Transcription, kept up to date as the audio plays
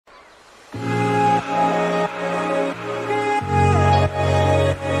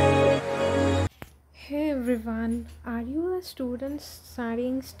are students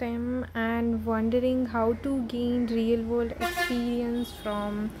studying STEM and wondering how to gain real world experience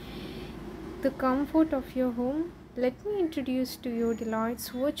from the comfort of your home, let me introduce to you Deloitte's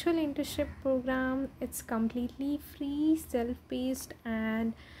virtual internship program. It's completely free, self-paced,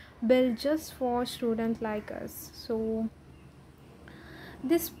 and built just for students like us. So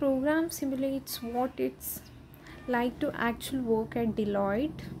this program simulates what it's like to actually work at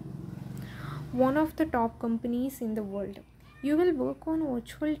Deloitte, one of the top companies in the world. You will work on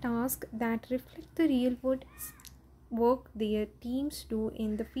virtual tasks that reflect the real world work their teams do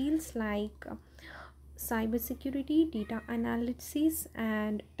in the fields like cybersecurity, data analysis,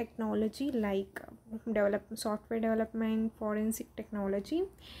 and technology like software development, forensic technology.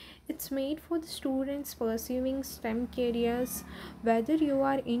 It's made for the students pursuing STEM careers, whether you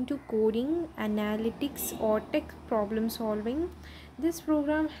are into coding, analytics, or tech problem solving. This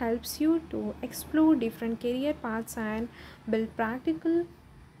program helps you to explore different career paths and build practical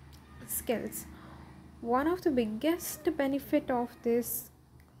skills. One of the biggest benefit of this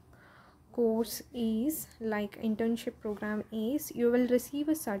course is like internship program is you will receive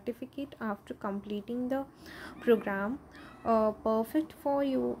a certificate after completing the program, perfect for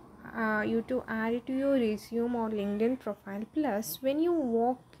you to add it to your resume or LinkedIn profile. Plus when you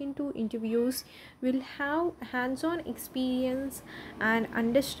walk into interviews, will have hands-on experience and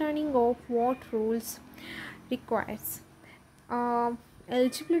understanding of what roles requires. uh,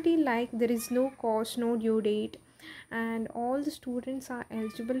 Eligibility, like there is no cost, no due date, and all the students are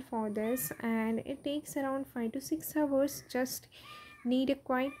eligible for this, and it takes around 5 to 6 hours. Just need a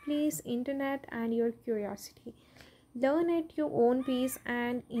quiet place, internet, and your curiosity. Learn at your own pace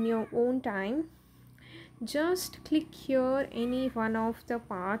and in your own time. Just click here any one of the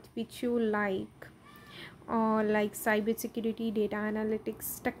path which you like cybersecurity, data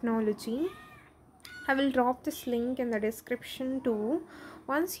analytics, technology. I will drop this link in the description too.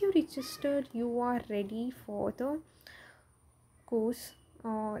 Once you register, you are ready for the course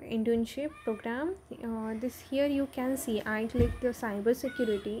or internship program. This here you can see I click the cyber.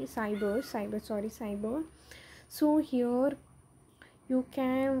 So you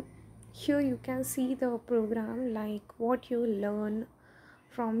can see the program, like what you learn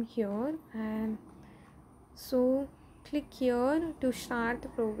from here. And so click here to start the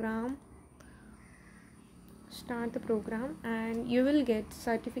program, and you will get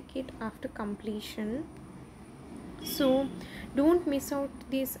certificate after completion. So don't miss out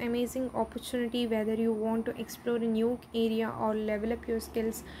this amazing opportunity. Whether you want to explore a new area or level up your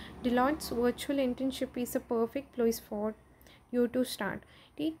skills, Deloitte's virtual internship is a perfect place for you to start.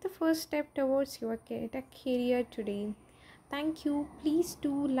 Take the first step towards your tech career today. Thank you. Please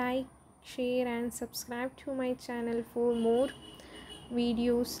do like, share, and subscribe to my channel for more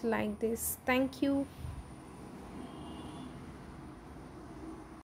videos like this. Thank you.